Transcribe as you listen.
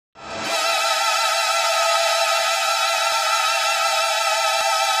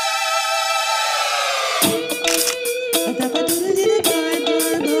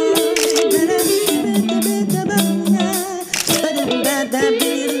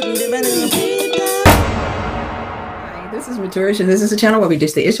Maturish, and this is a channel where we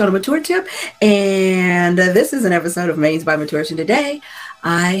just the issue on a mature tip. And this is an episode of Mayde by Maturish, and today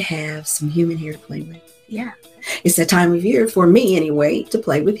I have some human hair to play with. Yeah, it's that time of year for me anyway to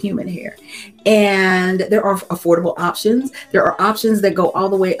play with human hair. And there are affordable options. There are options that go all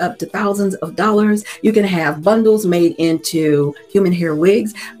the way up to thousands of dollars. You can have bundles made into human hair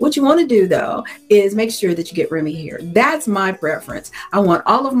wigs. What you want to do though is make sure that you get Remy hair. That's my preference. I want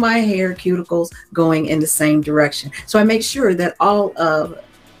all of my hair cuticles going in the same direction. So I make sure that all of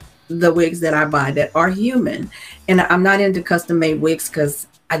the wigs that I buy that are human, and I'm not into custom made wigs because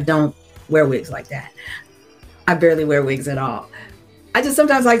I don't wear wigs like that. I barely wear wigs at all. I just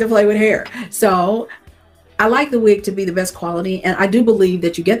sometimes like to play with hair. So I like the wig to be the best quality. And I do believe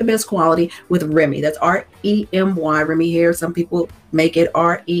that you get the best quality with Remy. That's R-E-M-Y, Remy hair. Some people make it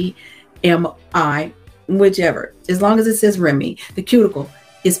R-E-M-I, whichever. As long as it says Remy, the cuticle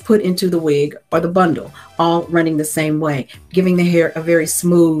is put into the wig or the bundle, all running the same way, giving the hair a very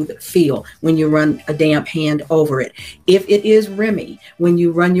smooth feel when you run a damp hand over it. If it is Remy, when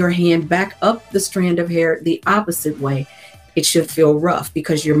you run your hand back up the strand of hair the opposite way, it should feel rough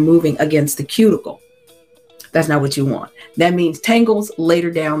because you're moving against the cuticle. That's not what you want. That means tangles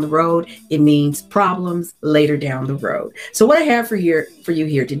later down the road. It means problems later down the road. So what I have for you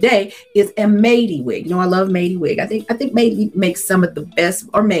here today is a Mayde wig. You know, I love Mayde wig. I think Mayde makes some of the best,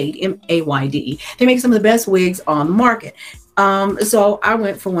 or Mayde, M-A-Y-D-E. They make some of the best wigs on the market. So I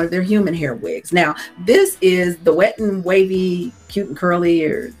went for one of their human hair wigs. Now, this is the Wet and Wavy, Cute and Curly,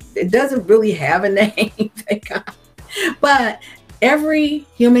 or it doesn't really have a name, thank God. But every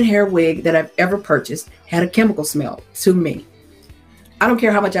human hair wig that I've ever purchased had a chemical smell to me. I don't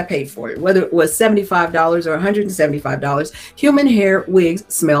care how much I paid for it, whether it was $75 or $175, human hair wigs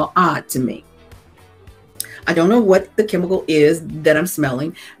smell odd to me. I don't know what the chemical is that I'm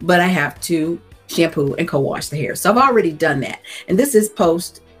smelling, but I have to shampoo and co-wash the hair. So I've already done that. And this is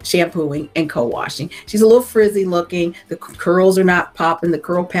post shampooing and co-washing. She's a little frizzy looking. The curls are not popping. The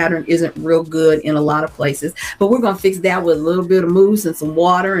curl pattern isn't real good in a lot of places, but we're going to fix that with a little bit of mousse and some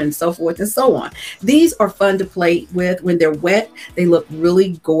water and so forth and so on. These are fun to play with when they're wet. They look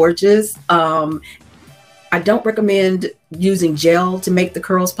really gorgeous. I don't recommend using gel to make the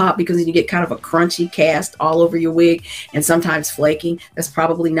curls pop because you get kind of a crunchy cast all over your wig and sometimes flaking. That's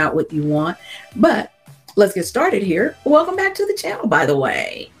probably not what you want, but let's get started here. Welcome back to the channel, by the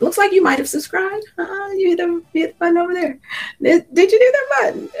way. Looks like you might have subscribed. You hit the button over there. Did you do that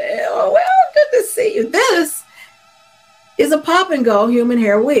button? Oh, well, good to see you. This is a pop and go human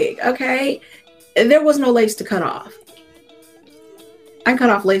hair wig, okay? There was no lace to cut off. I can cut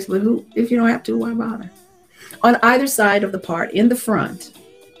off lace, but who, if you don't have to, why bother? On either side of the part, in the front,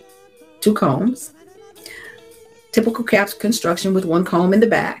 2 combs. Typical cap construction with 1 comb in the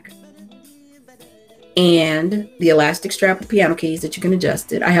back. And the elastic strap with piano keys that you can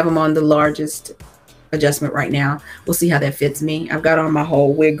adjust it. I have them on the largest adjustment right now. We'll see how that fits me. I've got on my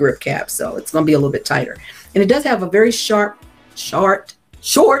whole wig grip cap, so it's going to be a little bit tighter. And it does have a very short, S-H-O-R-T.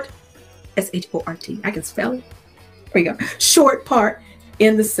 I can spell it. There you go. Short part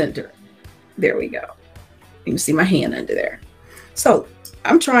in the center. There we go. You can see my hand under there. So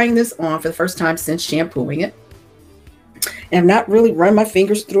I'm trying this on for the first time since shampooing it. And I've not really run my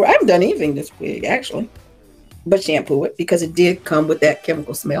fingers through. I haven't done anything this wig, actually, but shampoo it because it did come with that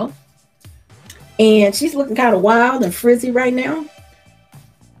chemical smell. And she's looking kind of wild and frizzy right now.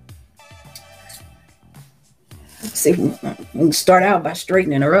 Let's see, we can start out by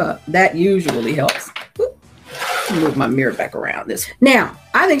straightening her up. That usually helps. Move my mirror back around this. Now,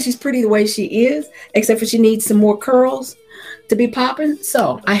 I think she's pretty the way she is, except for she needs some more curls to be popping.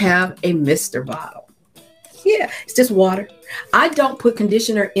 So I have a mister bottle. Yeah, it's just water. I don't put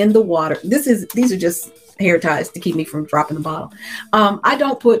conditioner in the water. These are just hair ties to keep me from dropping the bottle. I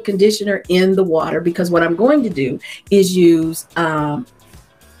don't put conditioner in the water because what I'm going to do is use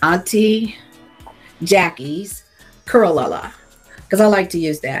Auntie Jackie's Curl-La-La, because I like to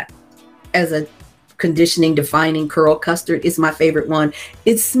use that as a conditioning defining curl custard. It's my favorite one.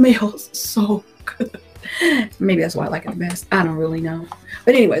 It smells so good. Maybe that's why I like it the best. I don't really know.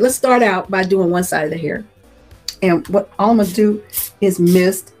 But anyway, let's start out by doing one side of the hair. And what all I'm going to do is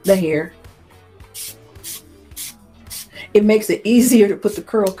mist the hair. It makes it easier to put the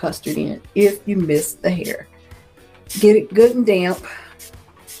curl custard in if you mist the hair. Get it good and damp.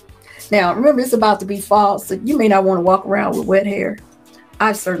 Now, remember, it's about to be fall, so you may not want to walk around with wet hair.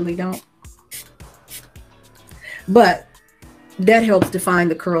 I certainly don't. But that helps define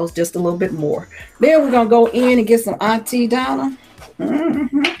the curls just a little bit more. Then we're going to go in and get some Auntie Donna.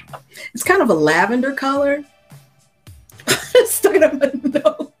 It's kind of a lavender color. Stuck it up my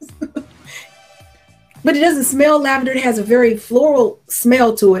nose. but it doesn't smell lavender. It has a very floral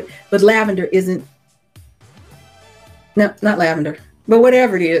smell to it, but lavender isn't. No, not lavender, but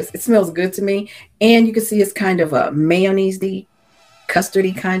whatever it is, it smells good to me. And you can see it's kind of a mayonnaise-y,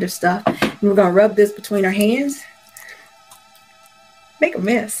 custardy kind of stuff. And we're gonna rub this between our hands, make a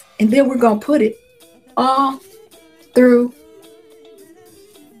mess, and then we're gonna put it all through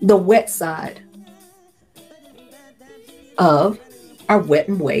the wet side of our wet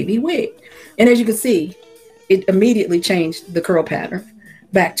and wavy wig. And as you can see, it immediately changed the curl pattern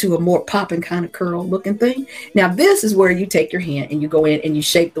back to a more popping kind of curl looking thing. Now this is where you take your hand and you go in and you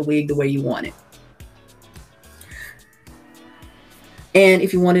shape the wig the way you want it. And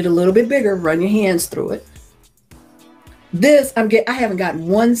if you want it a little bit bigger, run your hands through it. This, I haven't gotten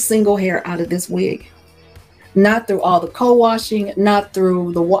one single hair out of this wig. Not through all the co-washing, not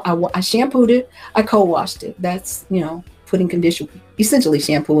through the, I shampooed it, I co-washed it. That's, you know, putting condition, essentially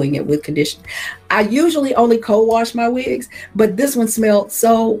shampooing it with conditioner. I usually only co-wash my wigs, but this one smelled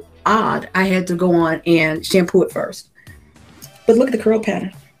so odd, I had to go on and shampoo it first. But look at the curl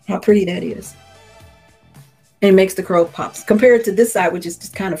pattern, how pretty that is. And it makes the curl pops. Compared to this side, which is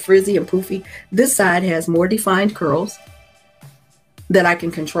just kind of frizzy and poofy, this side has more defined curls that I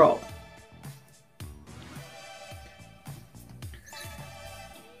can control.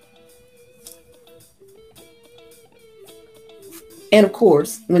 And of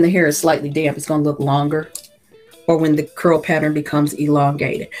course, when the hair is slightly damp, it's going to look longer, or when the curl pattern becomes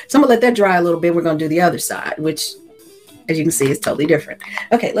elongated. So I'm going to let that dry a little bit. We're going to do the other side, which, as you can see, is totally different.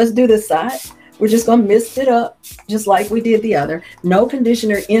 Okay, let's do this side. We're just going to mist it up just like we did the other. No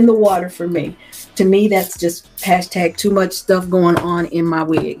conditioner in the water for me. To me, that's just hashtag too much stuff going on in my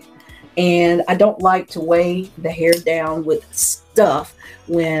wig. And I don't like to weigh the hair down with stuff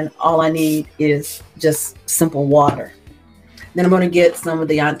when all I need is just simple water. Then I'm going to get some of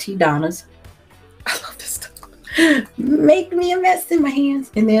the Auntie Donna's. I love this stuff. Make me a mess in my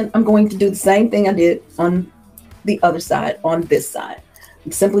hands. And then I'm going to do the same thing I did on the other side, on this side.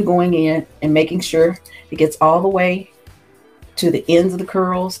 I'm simply going in and making sure it gets all the way to the ends of the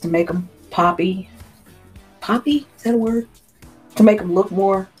curls to make them poppy. Poppy? Is that a word? To make them look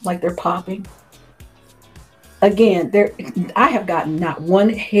more like they're popping. Again, I have gotten not one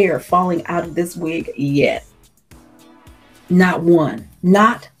hair falling out of this wig yet. Not one.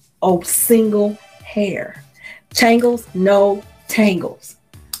 Not a single hair. Tangles? No tangles.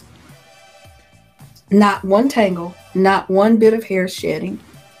 Not one tangle. Not one bit of hair shedding.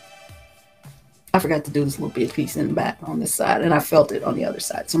 I forgot to do this little bit piece in the back on this side, and I felt it on the other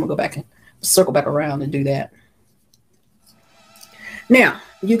side. So I'm going to go back and circle back around and do that. Now,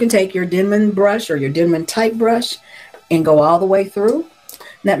 you can take your Denman brush or your Denman type brush and go all the way through.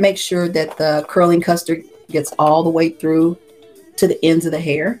 That makes sure that the curling custard gets all the way through to the ends of the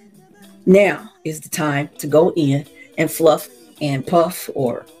hair. Now is the time to go in and fluff and puff,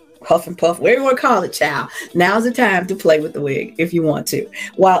 or huff and puff, whatever you want to call it, child. Now's the time to play with the wig if you want to.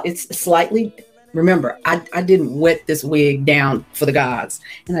 While it's slightly, remember, I didn't wet this wig down for the gods,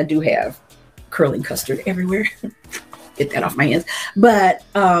 and I do have curling custard everywhere. Get that off my hands. But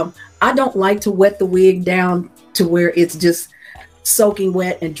I don't like to wet the wig down to where it's just soaking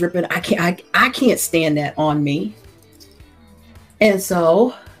wet and dripping. I can't stand that on me. And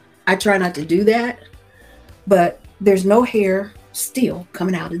so I try not to do that, but there's no hair still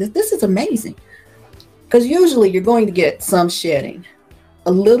coming out of this. This is amazing, because usually you're going to get some shedding,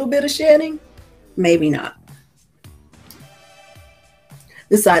 a little bit of shedding, maybe not.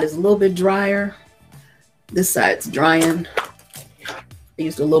 This side is a little bit drier. This side's drying. I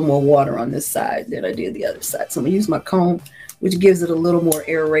used a little more water on this side than I did the other side. So I'm gonna use my comb, which gives it a little more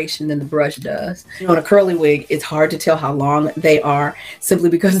aeration than the brush does. You know, on a curly wig, it's hard to tell how long they are simply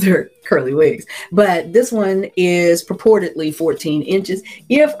because they're curly wigs. But this one is purportedly 14 inches.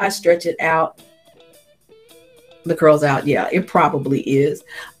 If I stretch it out, the curls out, yeah, it probably is.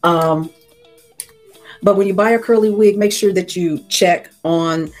 But when you buy a curly wig, make sure that you check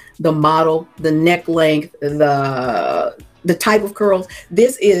on the model, the neck length, the type of curls.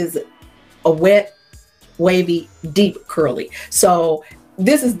 This is a wet, wavy, deep curly. So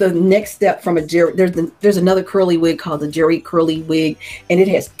this is the next step from a Jerry. There's another curly wig called the Jerry curly wig, and it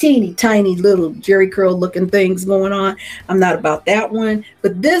has teeny tiny little Jerry curl looking things going on. I'm not about that one,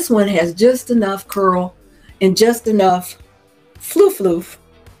 but this one has just enough curl and just enough floof floof.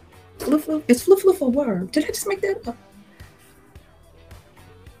 Floof floof? Is floof floof a word? Did I just make that up?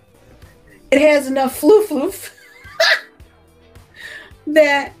 It has enough floof floof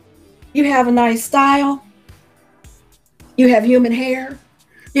that you have a nice style. You have human hair.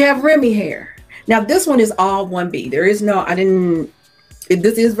 You have Remy hair. Now this one is all 1B. There is no,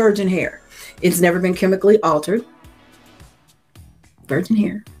 this is virgin hair. It's never been chemically altered. Virgin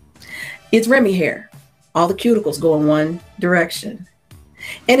hair. It's Remy hair. All the cuticles go in one direction.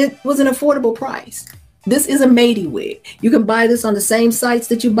 And it was an affordable price. This is a Mayde wig. You can buy this on the same sites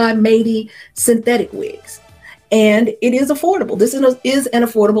that you buy Mayde synthetic wigs. And it is affordable. This is an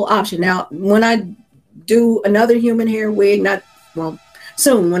affordable option. Now, when I do another human hair wig,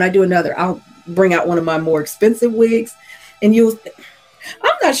 soon when I do another, I'll bring out one of my more expensive wigs. And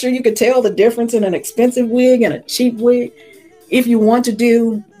I'm not sure you could tell the difference in an expensive wig and a cheap wig. If you want to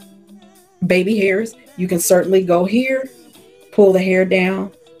do baby hairs, you can certainly go here, pull the hair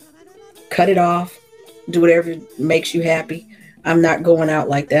down, cut it off, do whatever makes you happy. I'm not going out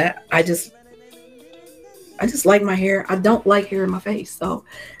like that. I just like my hair. I don't like hair in my face. So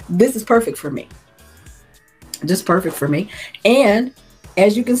this is perfect for me. Just perfect for me. And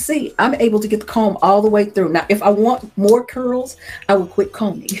as you can see, I'm able to get the comb all the way through. Now, if I want more curls, I will quit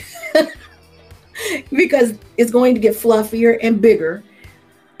combing because it's going to get fluffier and bigger.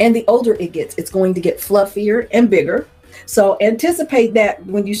 And the older it gets, it's going to get fluffier and bigger. So anticipate that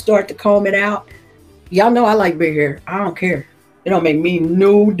when you start to comb it out. Y'all know I like big hair. I don't care. It don't make me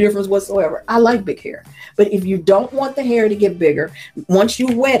no difference whatsoever. I like big hair. But if you don't want the hair to get bigger, once you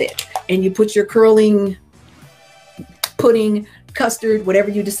wet it and you put your curling pudding, custard, whatever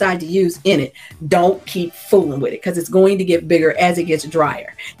you decide to use in it, don't keep fooling with it because it's going to get bigger as it gets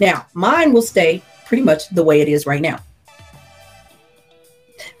drier. Now, mine will stay pretty much the way it is right now.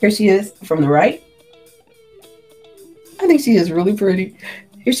 Here she is from the right. I think she is really pretty.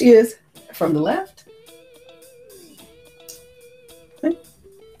 Here she is from the left.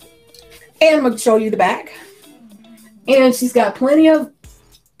 And I'm going to show you the back. And she's got plenty of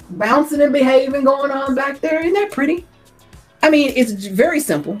bouncing and behaving going on back there. Isn't that pretty? I mean, it's very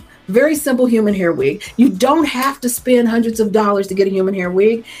simple human hair wig. You don't have to spend hundreds of dollars to get a human hair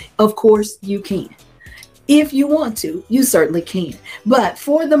wig. Of course you can. If you want to, you certainly can. But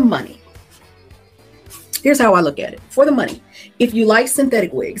for the money, here's how I look at it. For the money, if you like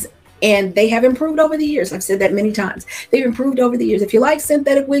synthetic wigs, and they have improved over the years. I've said that many times. They've improved over the years. If you like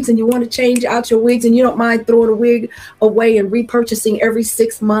synthetic wigs and you want to change out your wigs and you don't mind throwing a wig away and repurchasing every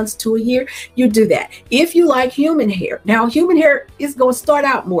 6 months to a year, you do that. If you like human hair, now human hair is going to start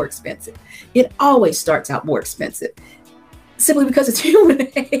out more expensive. It always starts out more expensive simply because it's human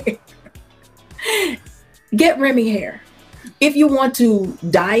hair. Get Remy hair. If you want to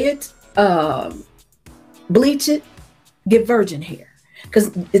dye it, bleach it, get virgin hair,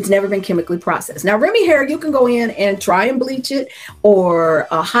 because it's never been chemically processed. Now, Remy hair, you can go in and try and bleach it or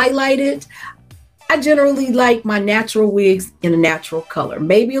highlight it. I generally like my natural wigs in a natural color,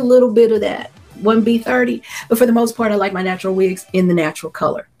 maybe a little bit of that 1B30, but for the most part, I like my natural wigs in the natural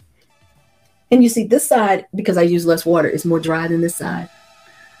color. And you see this side, because I use less water, is more dry than this side.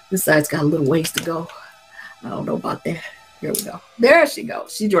 This side's got a little ways to go. I don't know about that. Here we go. There she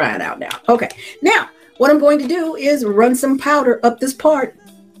goes. She's drying out now. Okay. Now, what I'm going to do is run some powder up this part.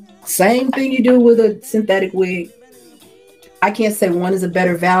 Same thing you do with a synthetic wig. I can't say one is a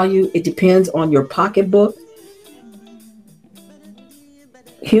better value. It depends on your pocketbook.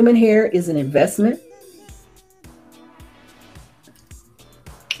 Human hair is an investment.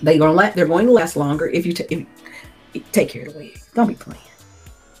 They're going to last longer if you take care of the wig. Don't be playing.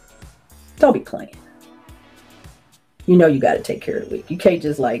 Don't be playing. You know you got to take care of the wig. You can't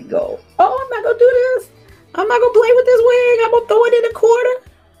just like go, oh, I'm not going to do this. I'm not going to play with this wig. I'm going to throw it in a quarter.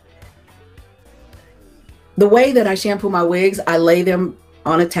 The way that I shampoo my wigs, I lay them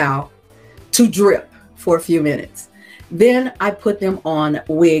on a towel to drip for a few minutes. Then I put them on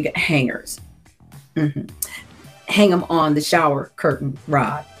wig hangers. Hang them on the shower curtain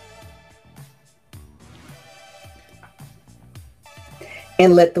rod.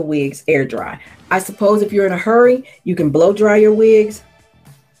 And let the wigs air dry. I suppose if you're in a hurry, you can blow dry your wigs.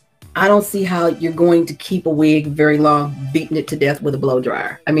 I don't see how you're going to keep a wig very long beating it to death with a blow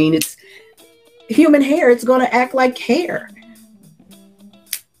dryer. I mean, it's human hair. It's going to act like hair.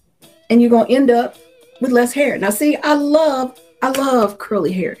 And you're going to end up with less hair. Now, see, I love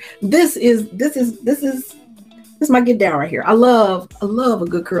curly hair. This is my get down right here. I love a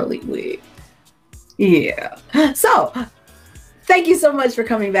good curly wig. Yeah. So, thank you so much for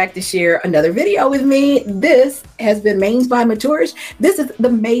coming back to share another video with me. This has been Mayde by Maturish. This is the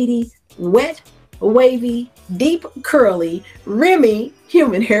Mayde Wet, Wavy, Deep Curly Remy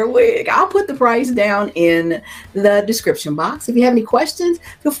Human Hair Wig. I'll put the price down in the description box. If you have any questions,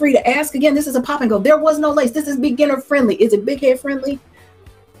 feel free to ask. Again, this is a pop and go. There was no lace. This is beginner friendly. Is it big head friendly?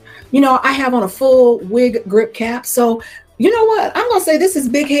 You know, I have on a full wig grip cap. So, you know what? I'm going to say this is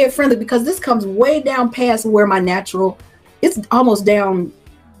big head friendly because this comes way down past where my natural, it's almost down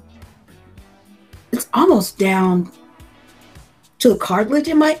almost down to the cartilage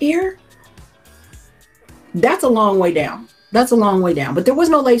in my ear. That's a long way down. That's a long way down. But there was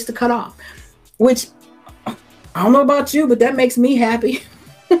no lace to cut off, which I don't know about you, but that makes me happy.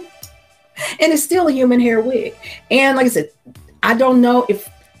 And it's still a human hair wig. And like I said, I don't know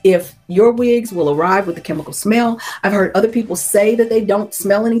if your wigs will arrive with a chemical smell. I've heard other people say that they don't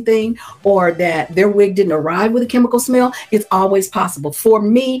smell anything, or that their wig didn't arrive with a chemical smell. It's always possible. For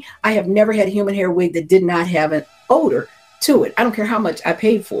me, I have never had a human hair wig that did not have an odor to it. I don't care how much I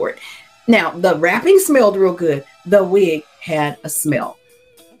paid for it. Now, the wrapping smelled real good. The wig had a smell.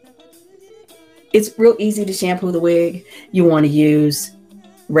 It's real easy to shampoo the wig. You want to use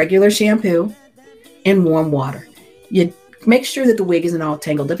regular shampoo and warm water. You make sure that the wig isn't all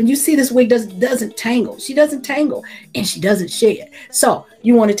tangled up. And you see this wig doesn't tangle. She doesn't tangle and she doesn't shed. So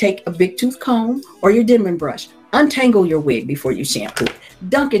you want to take a big tooth comb or your Denman brush. Untangle your wig before you shampoo it.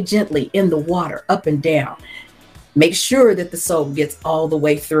 Dunk it gently in the water up and down. Make sure that the soap gets all the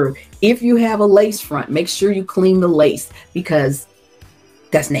way through. If you have a lace front, make sure you clean the lace, because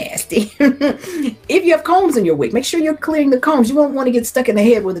that's nasty. If you have combs in your wig, make sure you're clearing the combs. You won't want to get stuck in the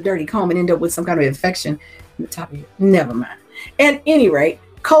head with a dirty comb and end up with some kind of infection in the top of your, never mind. At any rate,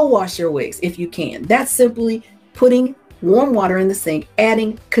 cold wash your wigs if you can. That's simply putting warm water in the sink,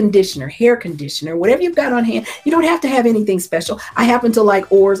 adding conditioner, hair conditioner, whatever you've got on hand. You don't have to have anything special. I happen to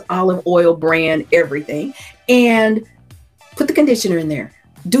like Orr's olive oil brand, everything. And put the conditioner in there.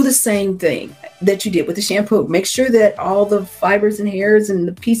 Do the same thing that you did with the shampoo. Make sure that all the fibers and hairs and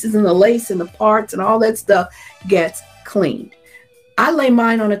the pieces and the lace and the parts and all that stuff gets cleaned. I lay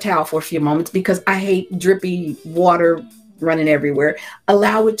mine on a towel for a few moments because I hate drippy water running everywhere.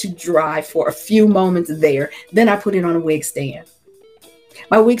 Allow it to dry for a few moments there. Then I put it on a wig stand.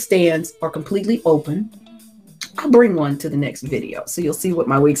 My wig stands are completely open. I'll bring one to the next video so you'll see what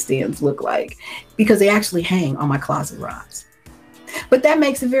my wig stands look like, because they actually hang on my closet rods. But that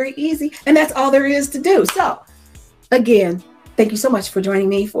makes it very easy, and that's all there is to do. So again, thank you so much for joining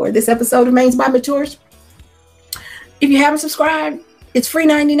me for this episode of Mayde by Matures. If you haven't subscribed, it's free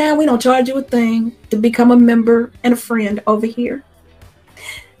 99. We don't charge you a thing to become a member and a friend over here.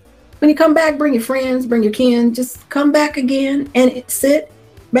 When you come back, bring your friends, bring your kin. Just come back again and sit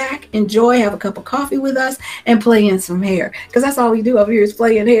back, enjoy, have a cup of coffee with us, and play in some hair. Because that's all we do over here is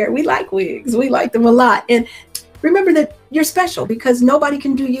play in hair. We like wigs. We like them a lot. And remember that you're special, because nobody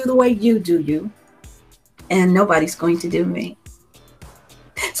can do you the way you do you. And nobody's going to do me.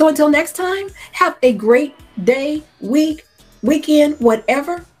 So until next time, have a great day, week, weekend,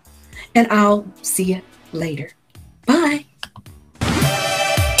 whatever. And I'll see you later. Bye.